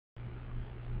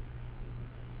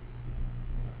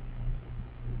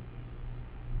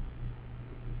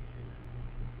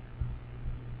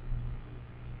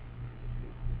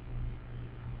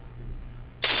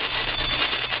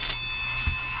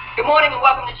Good morning and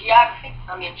welcome to Geography.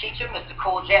 I'm your teacher, Mr.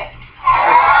 Cool J.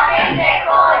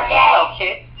 Hello,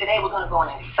 kids. Today we're going to go on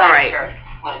an exciting journey.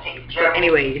 We're going to take you to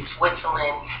Germany,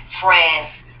 Switzerland, France,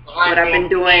 London, what I've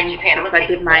been doing Japan. since I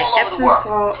did my Epsom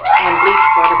salt and bleach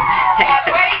water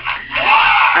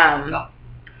bath.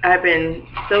 I've been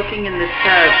soaking in the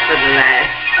tub for the last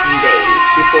few days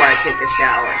before I take a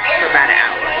shower for about an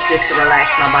hour, just to relax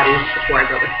my body before I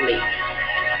go to sleep.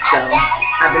 So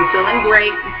I've been feeling great,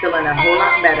 feeling a whole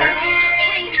lot better.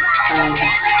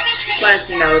 Plus,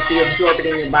 you know, if you absorb it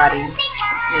in your body,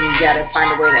 then you gotta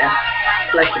find a way to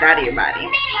flush it out of your body.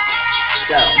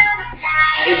 So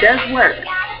it does work.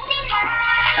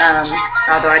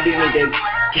 Although I do need to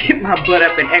get my butt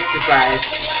up and exercise.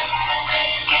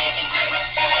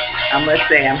 I must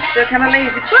say I'm still kind of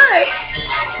lazy, but